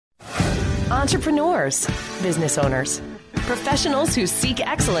Entrepreneurs, business owners, professionals who seek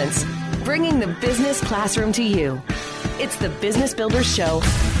excellence, bringing the business classroom to you. It's the Business Builders Show.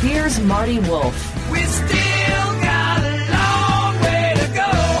 Here's Marty Wolf. We still got a long way to go.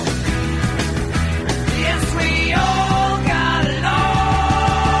 Yes, we all got a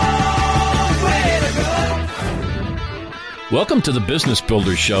long way to go. Welcome to the Business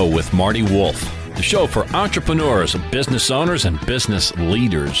Builders Show with Marty Wolf, the show for entrepreneurs, business owners, and business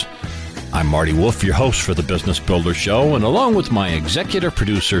leaders. I'm Marty Wolf, your host for the Business Builder Show, and along with my executive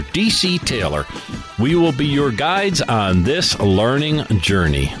producer, DC Taylor, we will be your guides on this learning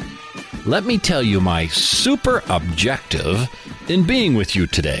journey. Let me tell you my super objective in being with you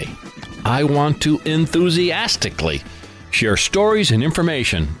today. I want to enthusiastically share stories and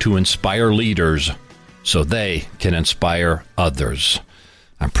information to inspire leaders so they can inspire others.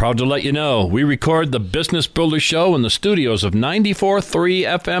 I'm proud to let you know we record the Business Builder Show in the studios of 94.3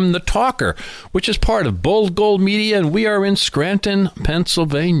 FM The Talker, which is part of Bold Gold Media, and we are in Scranton,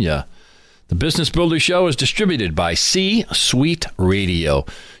 Pennsylvania. The Business Builder Show is distributed by C-Suite Radio.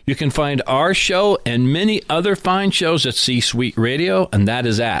 You can find our show and many other fine shows at C-Suite Radio, and that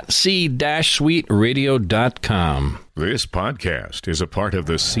is at c-suiteradio.com. This podcast is a part of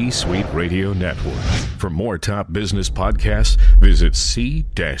the C-Suite Radio Network. For more top business podcasts, visit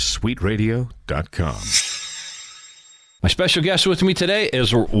c-suiteradio.com. My special guest with me today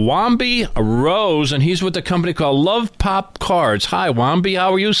is Wambi Rose, and he's with a company called Love Pop Cards. Hi, Wambi.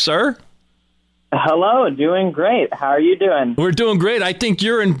 How are you, sir? Hello, doing great. How are you doing? We're doing great. I think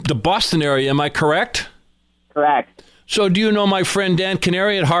you're in the Boston area. Am I correct? Correct. So do you know my friend Dan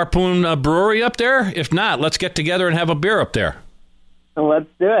Canary at Harpoon Brewery up there? If not, let's get together and have a beer up there. Let's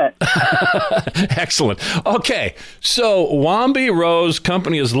do it. Excellent. Okay, so Wambi Rose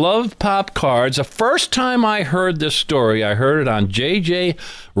company is Love Pop Cards. The first time I heard this story, I heard it on J.J.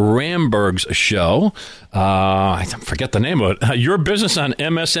 Ramberg's show. I forget the name of it. Your Business on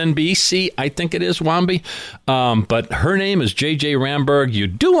MSNBC, I think it is, Wambi. But her name is J.J. Ramberg. You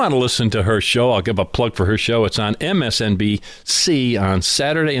do want to listen to her show. I'll give a plug for her show. It's on MSNBC on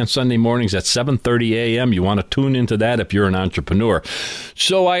Saturday and Sunday mornings at 7:30 a.m. You want to tune into that if you're an entrepreneur.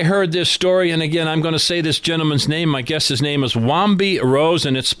 So I heard this story, and again, I'm going to say this gentleman's name. My guess his name is Wambi Rose,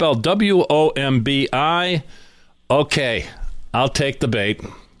 and it's spelled W-O-M-B-I. Okay, I'll take the bait.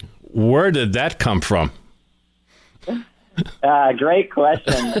 Where did that come from? Great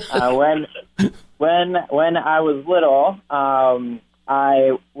question. When I was little,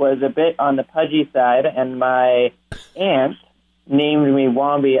 I was a bit on the pudgy side, and my aunt named me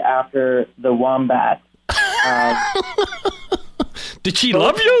Wambi after the wombat. Did she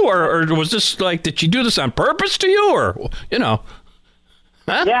love you, or was this like, did she do this on purpose to you, or, you know?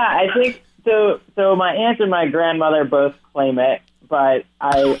 Huh? Yeah, I think so. So my aunt and my grandmother both claim it, but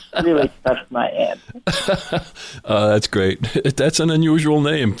I really trust my aunt. That's great. That's an unusual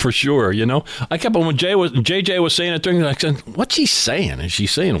name for sure. You know, I kept on when JJ was saying it during. I said, "What's she saying? Is she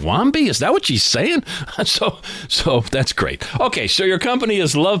saying Wambi? Is that what she's saying?" So that's great. Okay, so your company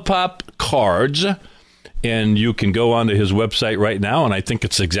is Love Pop Cards. And you can go onto his website right now, and I think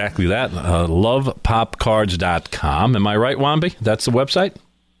it's exactly that, lovepopcards.com. Am I right, Wambi? That's the website?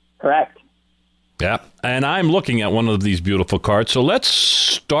 Correct. Yeah, and I'm looking at one of these beautiful cards. So let's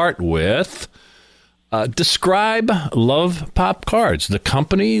start with describe Love Pop Cards, the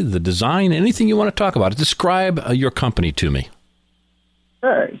company, the design, anything you want to talk about. Describe your company to me.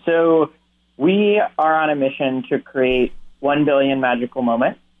 Sure. So we are on a mission to create 1 billion magical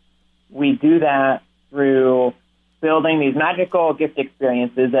moments. We do that through building these magical gift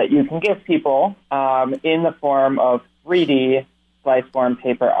experiences that you can give people in the form of 3D slice form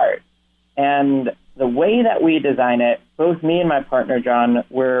paper art. And the way that we design it, both me and my partner, John,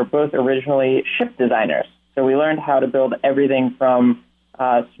 were both originally ship designers. So we learned how to build everything from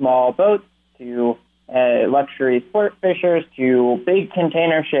small boats to luxury sport fishers to big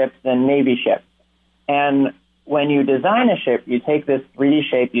container ships and Navy ships. And when you design a ship, you take this 3D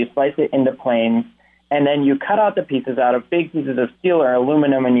shape, you slice it into planes, and then you cut out the pieces out of big pieces of steel or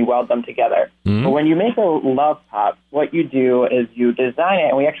aluminum and you weld them together. Mm-hmm. But when you make a Love Pop, what you do is you design it,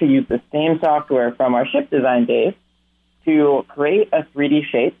 and we actually use the same software from our ship design days to create a 3D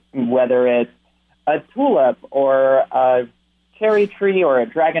shape, whether it's a tulip or a cherry tree or a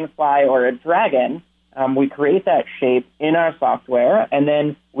dragonfly or a dragon. We create that shape in our software, and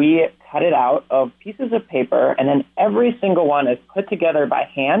then we cut it out of pieces of paper, and then every single one is put together by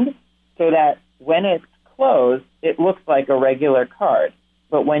hand so that when it's closed, it looks like a regular card.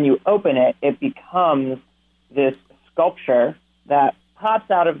 But when you open it, it becomes this sculpture that pops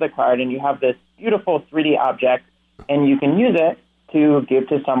out of the card, and you have this beautiful 3D object, and you can use it to give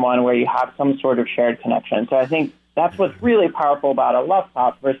to someone where you have some sort of shared connection. So I think that's what's really powerful about a love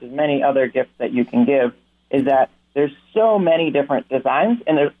top versus many other gifts that you can give, is that there's so many different designs,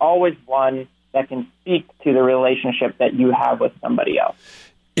 and there's always one that can speak to the relationship that you have with somebody else.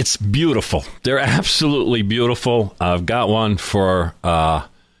 It's beautiful. They're absolutely beautiful. I've got one for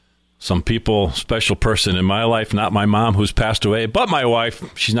some people, special person in my life, not my mom who's passed away, but my wife.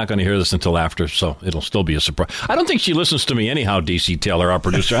 She's not going to hear this until after, so it'll still be a surprise. I don't think she listens to me anyhow, DC Taylor, our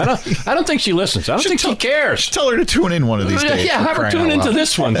producer. I don't think she listens. I don't think she cares. Tell her to tune in one of these days. Yeah, have her tune into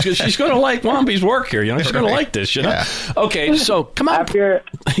this one, because she's going to like Wamby's work here. You know, she's going to like this, you know? Yeah. Okay, so come on. After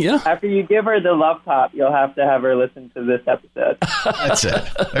you give her the love top, you'll have to have her listen to this episode. That's it.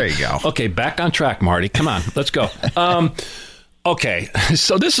 There you go. Okay, back on track, Marty. Come on, let's go. Okay,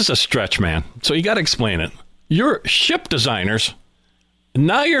 so this is a stretch, man. So you got to explain it. You're ship designers.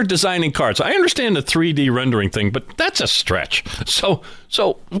 Now you're designing cards. I understand the 3D rendering thing, but that's a stretch. So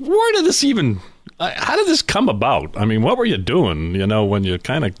where did this even? How did this come about? I mean, what were you doing? You know, when you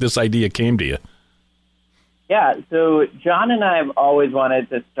this idea came to you. Yeah, so John and I have always wanted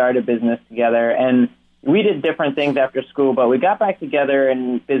to start a business together, and we did different things after school, but we got back together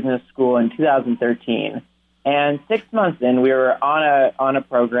in business school in 2013. And 6 months in, we were on a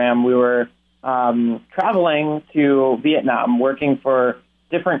program. We were traveling to Vietnam, working for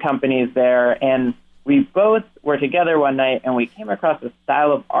different companies there. And we both were together one night, and we came across a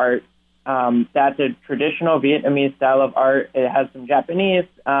style of art that's a traditional Vietnamese style of art. It has some Japanese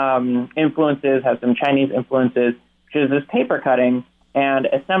influences, has some Chinese influences, which is this paper cutting and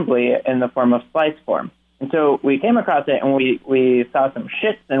assembly in the form of slice form. And so we came across it, and we saw some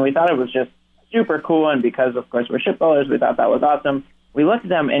shits, and we thought it was just super cool, and because, of course, we're shipbuilders, we thought that was awesome. We looked at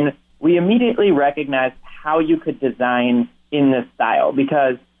them, and we immediately recognized how you could design in this style,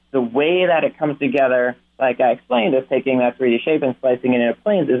 because the way that it comes together, like I explained, is taking that 3D shape and slicing it into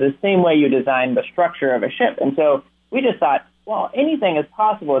planes, is the same way you design the structure of a ship. And so we just thought, well, anything is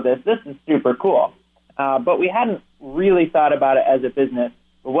possible with this. This is super cool. But we hadn't really thought about it as a business.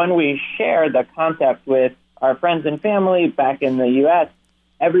 But when we shared the concept with our friends and family back in the U.S.,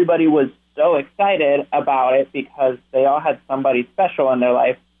 everybody was so excited about it because they all had somebody special in their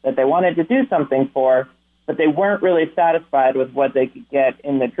life that they wanted to do something for, but they weren't really satisfied with what they could get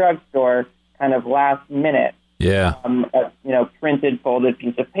in the drugstore kind of last minute. Yeah. Printed, folded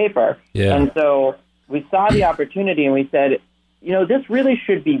piece of paper. Yeah. And so we saw the opportunity and we said, this really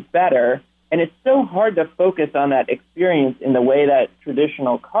should be better. And it's so hard to focus on that experience in the way that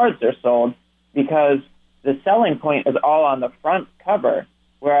traditional cards are sold, because the selling point is all on the front cover,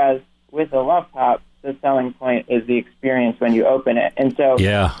 whereas with a love top, the selling point is the experience when you open it. And so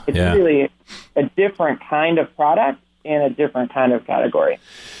it's really a different kind of product in a different kind of category.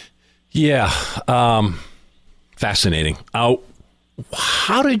 Yeah. Fascinating.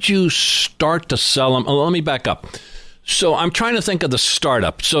 How did you start to sell them? Let me back up. So I'm trying to think of the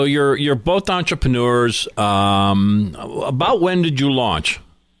startup. So you're both entrepreneurs. About when did you launch?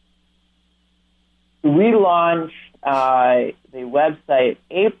 We launched the website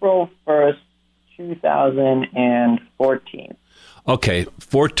April 1st, 2014. Okay,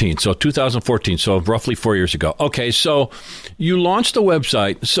 14. So 2014. So roughly 4 years ago. Okay, so you launched the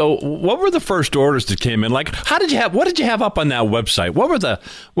website. So what were the first orders that came in? Like, what did you have up on that website? What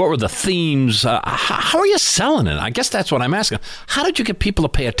were the themes? How are you selling it? I guess that's what I'm asking. How did you get people to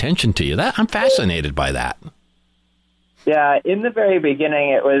pay attention to you? I'm fascinated by that. Yeah, in the very beginning,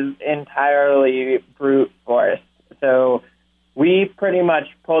 it was entirely brute force. So we pretty much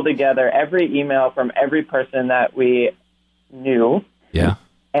pulled together every email from every person that we knew. Yeah.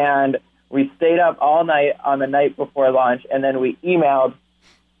 And we stayed up all night on the night before launch, and then we emailed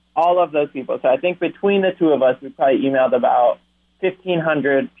all of those people. So I think between the two of us, we probably emailed about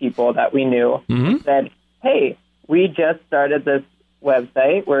 1,500 people that we knew. Mm-hmm. Said, hey, we just started this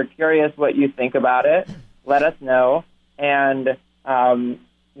website. We're curious what you think about it. Let us know. And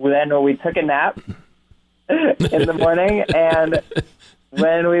then we took a nap in the morning, and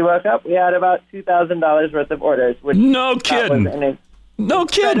when we woke up, we had about $2,000 worth of orders. Which no kidding. No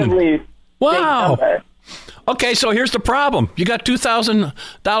kidding. Wow. Okay, so here's the problem. You got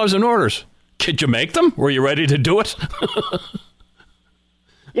 $2,000 in orders. Could you make them? Were you ready to do it?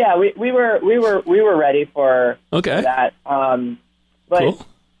 Yeah, we were ready for that. But cool.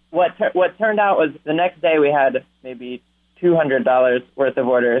 What turned out was the next day we had maybe $200 worth of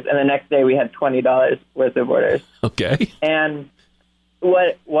orders, and the next day we had $20 worth of orders. Okay. And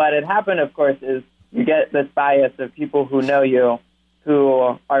what had happened, of course, is you get this bias of people who know you,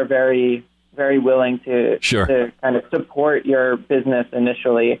 who are very, very willing to kind of support your business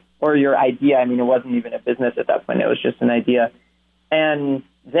initially, or your idea. I mean, it wasn't even a business at that point; it was just an idea. And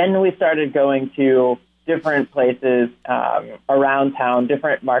then we started going to different places around town,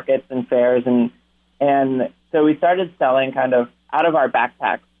 different markets and fairs, and so we started selling kind of out of our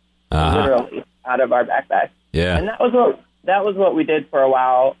backpacks, literally out of our backpacks. Yeah. And that was what we did for a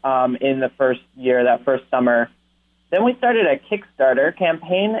while in the first year, that first summer. Then we started a Kickstarter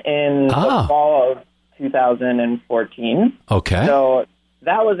campaign in the fall of 2014. Okay. So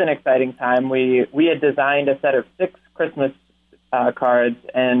that was an exciting time. We had designed a set of 6 Christmas cards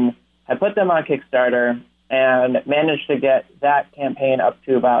and had put them on Kickstarter and managed to get that campaign up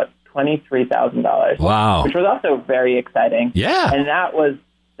to about $23,000. Wow. Which was also very exciting. Yeah. And that was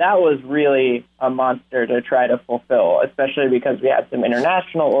really a monster to try to fulfill, especially because we had some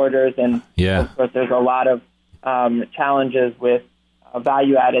international orders, and of course there's a lot of challenges with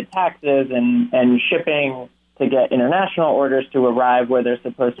value-added taxes and shipping to get international orders to arrive where they're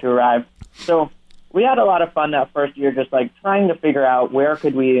supposed to arrive. So we had a lot of fun that first year, just like trying to figure out where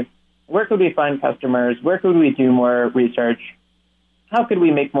could we find customers, where could we do more research, how could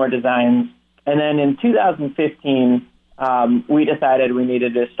we make more designs. And then in 2015, we decided we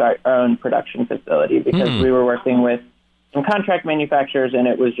needed to start our own production facility because we were working with some contract manufacturers, and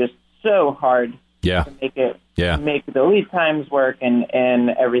it was just so hard to make the lead times work and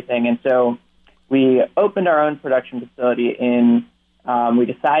everything. And so we opened our own production facility we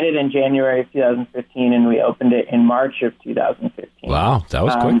decided in January of 2015, and we opened it in March of 2015. Wow, that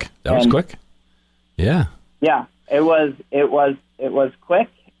was quick. That was quick. Yeah. Yeah, it was quick,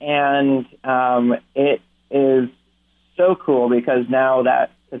 and it is so cool because now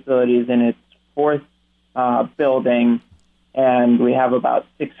that facility is in its 4th building, and we have about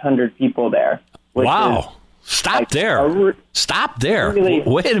 600 people there. Wow. Stop there. Stop there. Really,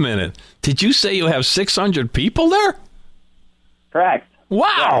 wait a minute. Did you say you have 600 people there? Correct.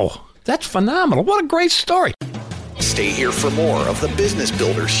 Wow. Yeah. That's phenomenal. What a great story. Stay here for more of the Business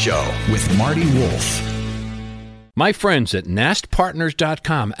Builders Show with Marty Wolf. My friends at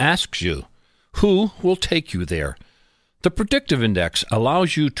nastpartners.com asks you, who will take you there? The predictive index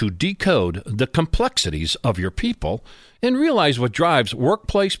allows you to decode the complexities of your people and realize what drives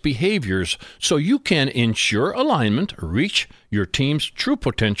workplace behaviors so you can ensure alignment, reach your team's true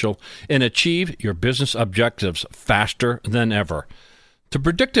potential, and achieve your business objectives faster than ever. The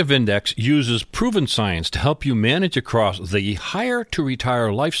predictive index uses proven science to help you manage across the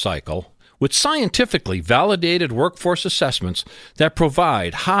hire-to-retire life cycle with scientifically validated workforce assessments that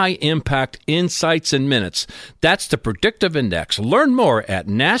provide high-impact insights in minutes. That's the predictive index. Learn more at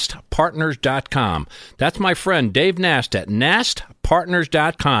nastpartners.com. That's my friend Dave Nast at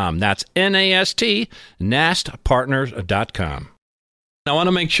nastpartners.com. That's N-A-S-T, nastpartners.com. I want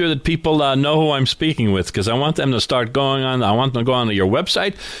to make sure that people know who I'm speaking with, because I want them to start going on. I want them to go onto your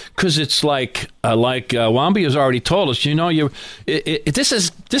website, because it's like Wambi has already told us. You know, this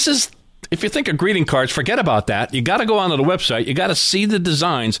is. If you think of greeting cards, forget about that. You got to go onto the website. You got to see the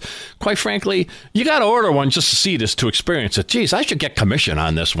designs. Quite frankly, you got to order one just to see this, to experience it. Geez, I should get commission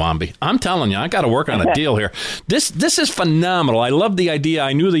on this, Wambi. I'm telling you, I got to work on a deal here. This is phenomenal. I love the idea.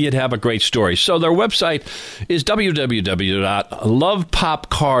 I knew that you'd have a great story. So their website is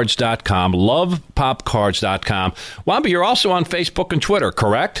www.lovepopcards.com. Lovepopcards.com. Wambi, you're also on Facebook and Twitter,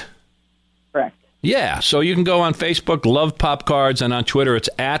 correct? Correct. Yeah, so you can go on Facebook, Love Pop Cards, and on Twitter it's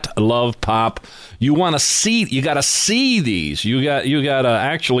at Love Pop. You got to see these. You got to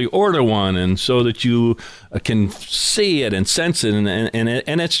actually order one, and so that you can see it and sense it,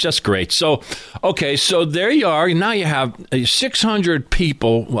 and it's just great. So, okay, so there you are. Now you have 600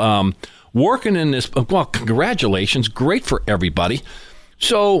 people working in this. Well, congratulations, great for everybody.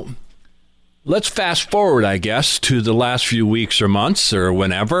 So let's fast forward, I guess, to the last few weeks or months or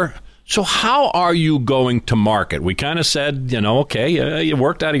whenever. So how are you going to market? We kind of said, you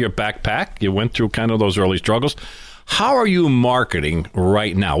worked out of your backpack. You went through kind of those early struggles. How are you marketing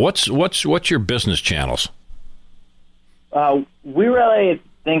right now? What's your business channels? We really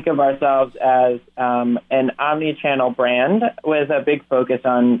think of ourselves as an omni-channel brand with a big focus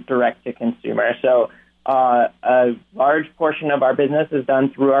on direct-to-consumer. So a large portion of our business is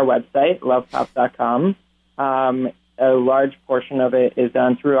done through our website, lovepop.com. A large portion of it is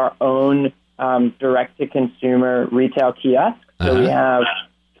done through our own direct-to-consumer retail kiosks. So we have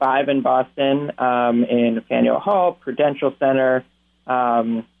 5 in Boston, in Faneuil Hall, Prudential Center,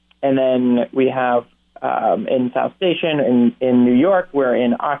 and then we have in South Station in New York. We're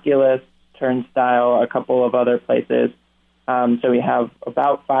in Oculus, Turnstile, a couple of other places. So we have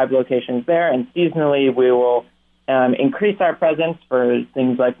about 5 locations there, and seasonally we will increase our presence for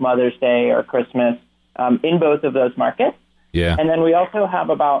things like Mother's Day or Christmas in both of those markets. Yeah. And then we also have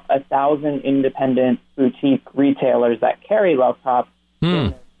about 1,000 independent boutique retailers that carry Love Pop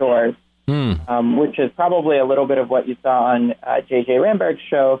in their stores, which is probably a little bit of what you saw on J.J. Ramberg's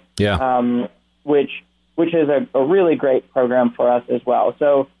show, which is a really great program for us as well.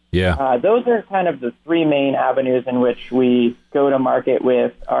 So those are kind of the three main avenues in which we go to market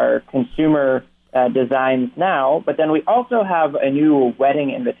with our consumer designs now. But then we also have a new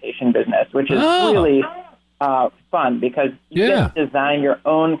wedding invitation business, which is really fun because you get to design your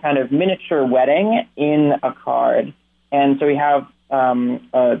own kind of miniature wedding in a card. And so we have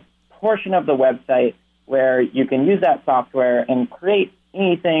a portion of the website where you can use that software and create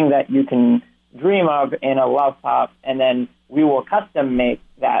anything that you can dream of in a Love Pop, and then we will custom make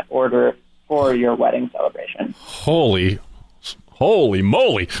that order for your wedding celebration. Holy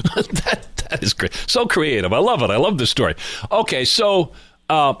moly. That is great. So creative. I love it. I love this story. Okay, so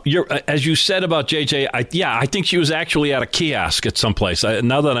as you said about JJ, I think she was actually at a kiosk at some place.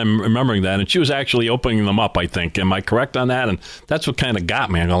 Now that I'm remembering that, and she was actually opening them up, I think. Am I correct on that? And that's what kind of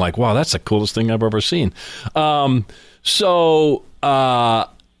got me. I'm like, wow, that's the coolest thing I've ever seen.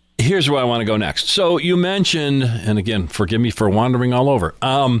 Here's where I want to go next. So you mentioned, and again, forgive me for wandering all over.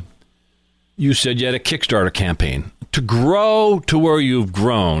 You said you had a Kickstarter campaign. To grow to where you've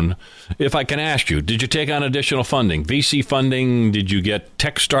grown, if I can ask you, did you take on additional funding, VC funding? Did you get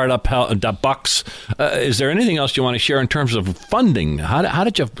tech startup bucks? Is there anything else you want to share in terms of funding? How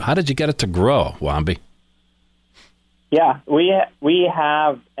did you get it to grow, Wambi? Yeah, we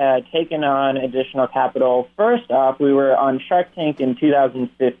have taken on additional capital. First off, we were on Shark Tank in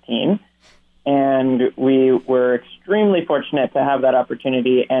 2015, and we were extremely fortunate to have that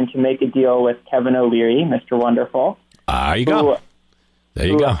opportunity and to make a deal with Kevin O'Leary, Mr. Wonderful. There you go.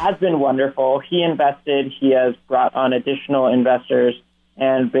 Who has been wonderful. He invested. He has brought on additional investors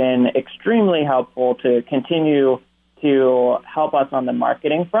and been extremely helpful to continue to help us on the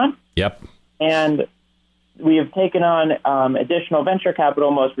marketing front. Yep. And we have taken on additional venture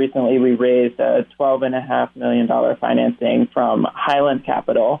capital. Most recently, we raised a $12.5 million financing from Highland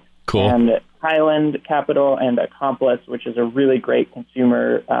Capital. Cool. And Highland Capital and Accomplice, which is a really great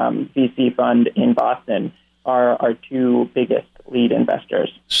consumer VC fund in Boston, are our two biggest lead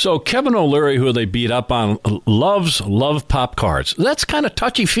investors. So Kevin O'Leary, who they beat up on, loves Love Pop cards. That's kind of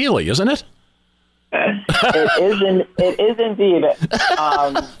touchy-feely, isn't it? It is indeed.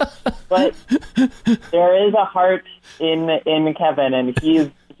 But there is a heart in Kevin, and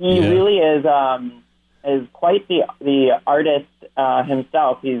he really is quite the artist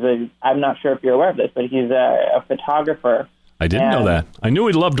himself. I'm not sure if you're aware of this, but he's a photographer. I didn't know that. I knew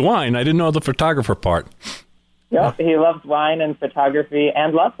he loved wine. I didn't know the photographer part. Yep, he loves wine and photography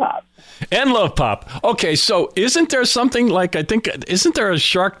and Love Pop. And Love Pop. Okay, so isn't there something like, isn't there a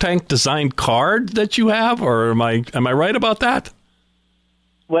Shark Tank designed card that you have, or am I right about that?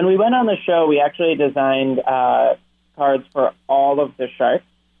 When we went on the show, we actually designed cards for all of the sharks.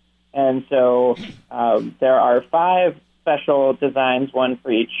 And so there are 5 special designs, one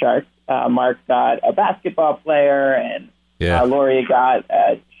for each shark. Mark got a basketball player, and Lori got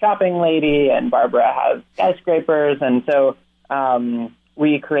a shopping lady, and Barbara has skyscrapers. And so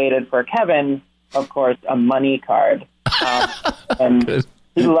we created for Kevin, of course, a money card. And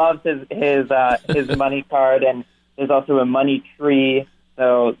he loves his money card, and there's also a money tree.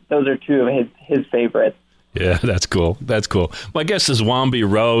 So those are 2 of his favorites. Yeah, that's cool. That's cool. My guest is Wambi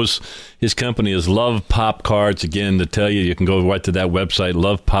Rose. His company is Love Pop Cards. Again, to tell you can go right to that website,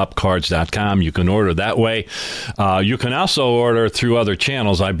 lovepopcards.com. You can order that way. You can also order through other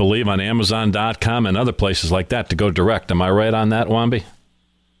channels, I believe, on Amazon.com and other places like that to go direct. Am I right on that, Wambi?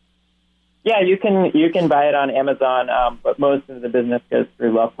 Yeah, you can buy it on Amazon, but most of the business goes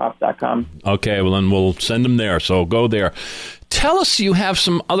through lovepop.com. Okay, well, then we'll send them there, so go there. Tell us you have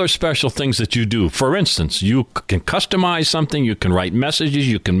some other special things that you do. For instance, you can customize something, you can write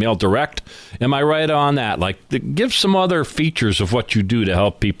messages, you can mail direct. Am I right on that? Like, give some other features of what you do to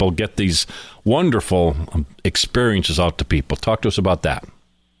help people get these wonderful experiences out to people. Talk to us about that.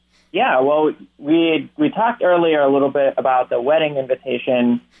 Yeah, well, we talked earlier a little bit about the wedding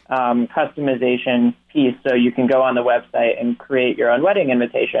invitation customization piece, so you can go on the website and create your own wedding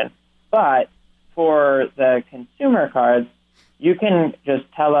invitation. But for the consumer cards, you can just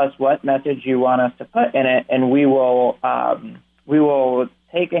tell us what message you want us to put in it, and we will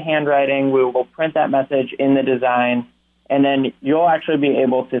take a handwriting, we will print that message in the design, and then you'll actually be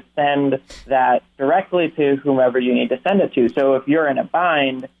able to send that directly to whomever you need to send it to. So if you're in a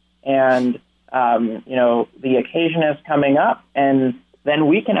bind and the occasion is coming up, and then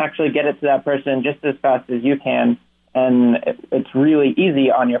we can actually get it to that person just as fast as you can. And it's really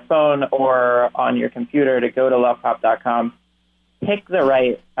easy on your phone or on your computer to go to lovepop.com pick the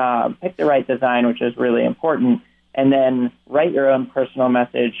right design, which is really important, and then write your own personal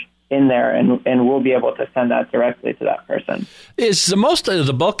message in there, and we'll be able to send that directly to that person. Is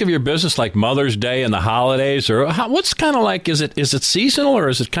the bulk of your business like Mother's Day and the holidays, or what's kind of like? Is it seasonal, or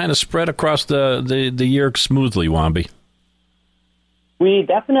is it kind of spread across the year smoothly, Wambi? We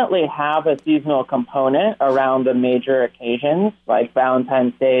definitely have a seasonal component around the major occasions like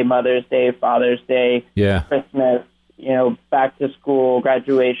Valentine's Day, Mother's Day, Father's Day, Christmas, back to school,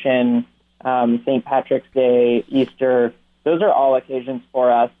 graduation, St. Patrick's Day, Easter. Those are all occasions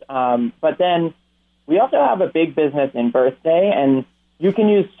for us. But then we also have a big business in birthday, and you can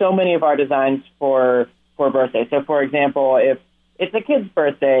use so many of our designs for birthday. So, for example, if it's a kid's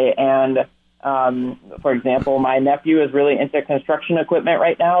birthday and, for example, my nephew is really into construction equipment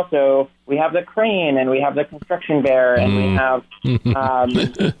right now, so we have the crane and we have the construction bear and we have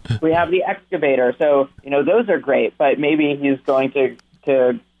the excavator. So, those are great, but maybe he's going to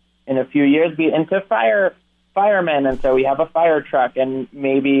in a few years be into firemen, and so we have a fire truck, and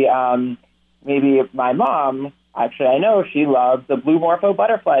maybe my mom, actually I know she loves the blue morpho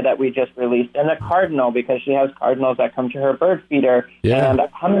butterfly that we just released, and the cardinal, because she has cardinals that come to her bird feeder, and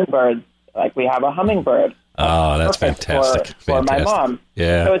hummingbirds, like we have a hummingbird. Oh, that's fantastic. For my mom.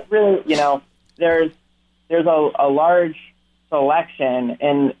 Yeah. So it's really, there's a large selection,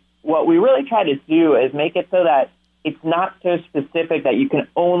 and what we really try to do is make it so that it's not so specific that you can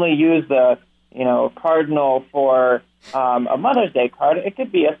only use the cardinal for a Mother's Day card. It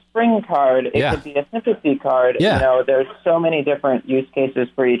could be a spring card. It could be a sympathy card. Yeah. There's so many different use cases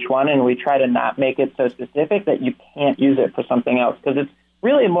for each one, and we try to not make it so specific that you can't use it for something else, because it's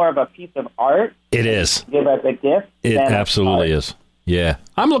really more of a piece of art. It is. Give as a gift. It absolutely is. Yeah.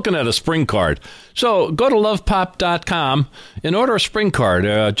 I'm looking at a spring card. So go to lovepop.com and order a spring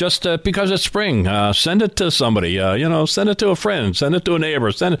card just because it's spring. Send it to somebody, send it to a friend, send it to a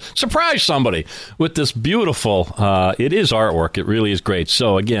neighbor, surprise somebody with this beautiful, it is artwork. It really is great.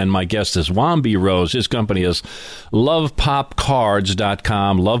 So again, my guest is Wambi Rose. His company is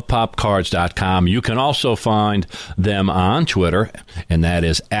lovepopcards.com, lovepopcards.com. You can also find them on Twitter, and that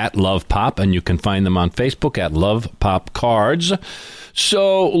is @lovepop, and you can find them on Facebook at lovepopcards.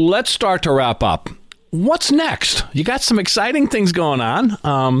 So let's start to wrap up. What's next? You got some exciting things going on.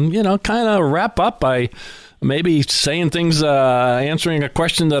 Kind of wrap up by maybe saying things, answering a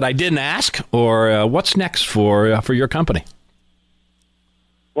question that I didn't ask, or what's next for your company?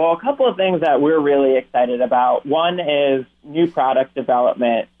 Well, a couple of things that we're really excited about. One is new product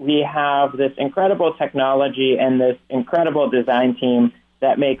development. We have this incredible technology and this incredible design team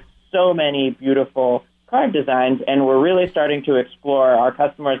that makes so many beautiful card designs, and we're really starting to explore. Our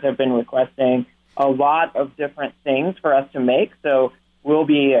customers have been requesting a lot of different things for us to make, so we'll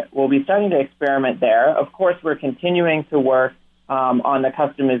be starting to experiment there. Of course, we're continuing to work on the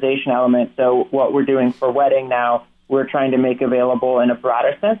customization element. So what we're doing for wedding now, we're trying to make available in a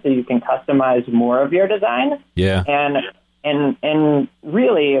broader sense, so you can customize more of your design. Yeah. And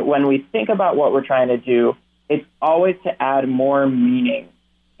really, when we think about what we're trying to do, it's always to add more meaning.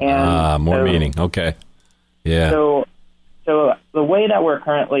 And more meaning. Okay. Yeah. So the way that we're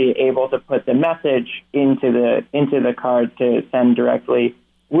currently able to put the message into the card to send directly,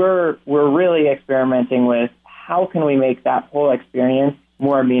 we're really experimenting with how can we make that whole experience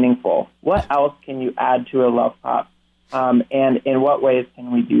more meaningful. What else can you add to a love pop, and in what ways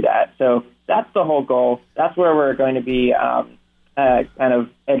can we do that? So that's the whole goal. That's where we're going to be kind of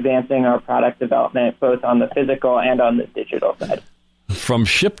advancing our product development, both on the physical and on the digital side. From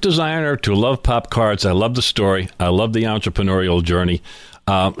ship designer to Love Pop Cards, I love the story. I love the entrepreneurial journey.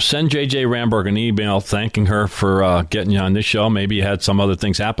 Send JJ Ramberg an email thanking her for getting you on this show. Maybe you had some other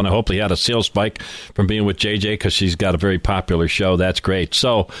things happen. I hope you had a sales spike from being with JJ, because she's got a very popular show. That's great.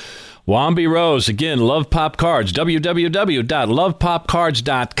 So, Wambi Rose, again, Love Pop Cards,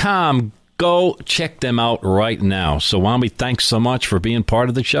 www.lovepopcards.com. Go check them out right now. So, Wambi, thanks so much for being part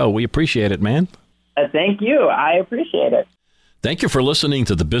of the show. We appreciate it, man. Thank you. I appreciate it. Thank you for listening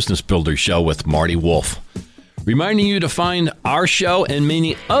to the Business Builder Show with Marty Wolf. Reminding you to find our show and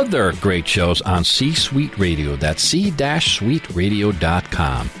many other great shows on C-Suite Radio. That's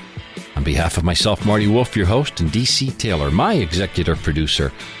c-suiteradio.com. On behalf of myself, Marty Wolf, your host, and DC Taylor, my executive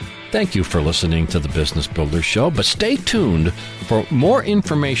producer, thank you for listening to the Business Builder Show. But stay tuned for more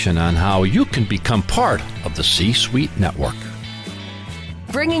information on how you can become part of the C-Suite Network.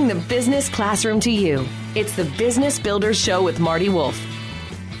 Bringing the business classroom to you. It's the Business Builders Show with Marty Wolf.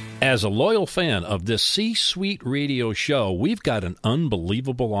 As a loyal fan of this C-Suite Radio show, we've got an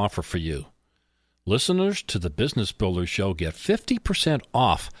unbelievable offer for you. Listeners to the Business Builders Show get 50%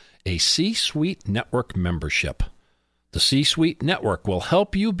 off a C-Suite Network membership. The C-Suite Network will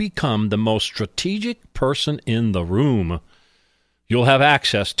help you become the most strategic person in the room. You'll have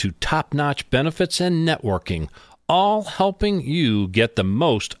access to top-notch benefits and networking, all helping you get the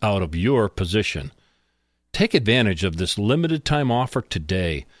most out of your position. Take advantage of this limited-time offer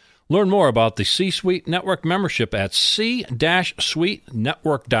today. Learn more about the C-Suite Network membership at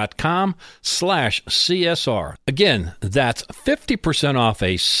c-suitenetwork.com/CSR. Again, that's 50% off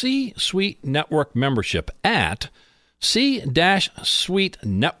a C-Suite Network membership at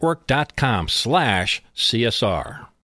c-suitenetwork.com/CSR.